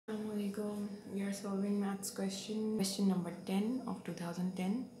We are solving maths question number 10 of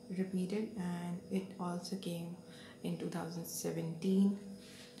 2010, repeated, and it also came in 2017.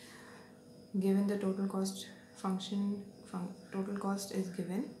 Given the total cost function, total cost is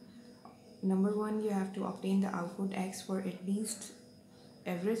given. Number 1, you have to obtain the output x for at least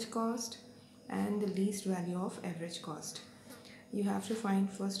average cost and the least value of average cost. You have to find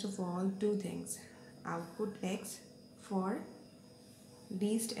first of all two things: output x for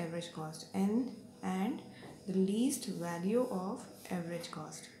least average cost and the least value of average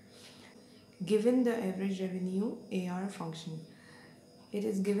cost. Given the average revenue AR function, it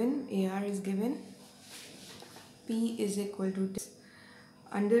is given, AR is given, P is equal to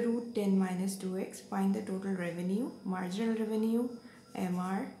under root 10 minus 2x. Find the total revenue, marginal revenue,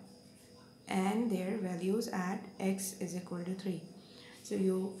 MR, and their values at x is equal to 3. So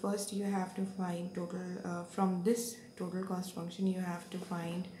you have to find total from this total cost function. You have to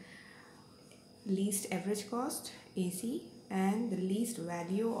find least average cost AC and the least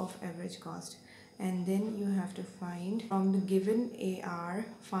value of average cost, and then you have to find from the given AR,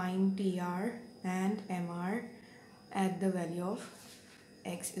 find TR and MR at the value of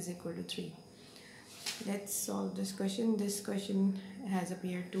x is equal to 3. Let's solve this question. This question has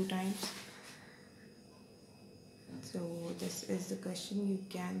appeared 2 times. So this is the question, you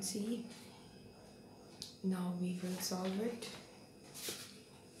can see. Now we will solve it.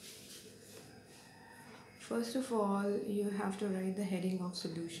 First of all, you have to write the heading of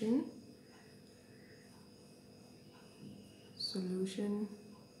solution. Solution.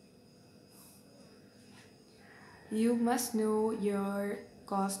 You must know your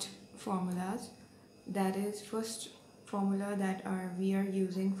cost formulas. That is, first formula that we are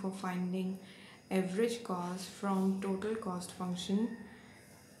using for finding average cost from total cost function.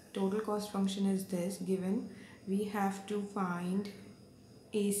 Total cost function is this given. We have to find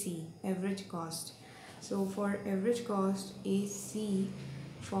AC, average cost. So for average cost, AC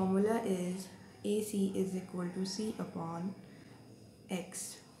formula is AC is equal to C upon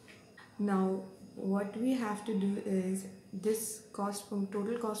X. Now what we have to do is, this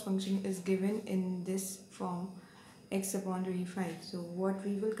total cost function is given in this form, X upon 25. So what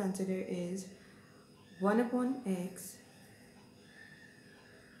we will consider is 1 upon X.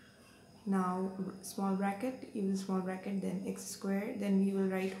 Now small bracket, even small bracket, then x square, then we will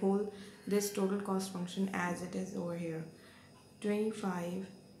write whole this total cost function as it is over here. 25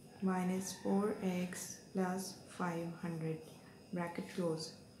 minus 4x plus 500, bracket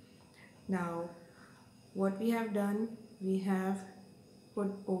close. Now what we have done, we have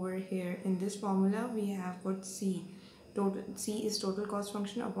put over here in this formula, we have put C. C is total cost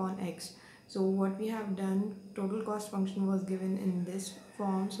function upon x. So what we have done, total cost function was given in this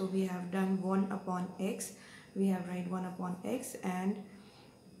form, so we have done 1 upon x. We have write 1 upon x and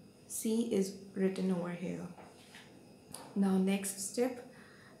C is written over here. Now next step,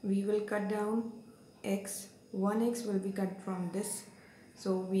 we will cut down x. 1x will be cut from this,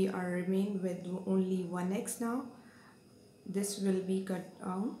 so we are remain with only 1x now. This will be cut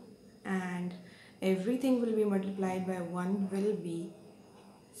down and everything will be multiplied by 1 will be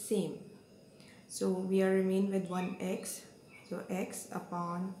same. So we are remain with 1x. So x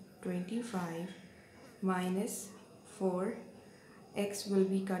upon 25 minus 4. X will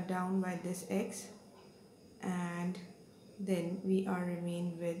be cut down by this x, and then we are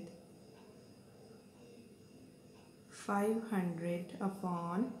remain with 500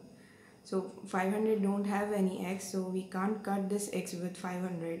 upon, so 500 don't have any x, so we can't cut this x with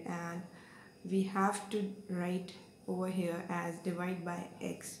 500, and we have to write over here as divide by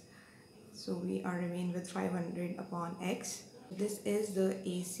x. So we are remain with 500 upon x. This is the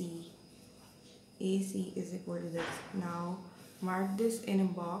AC. AC is equal to this. Now mark this in a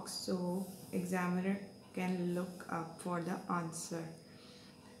box so examiner can look up for the answer.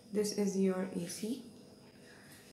 This is your AC.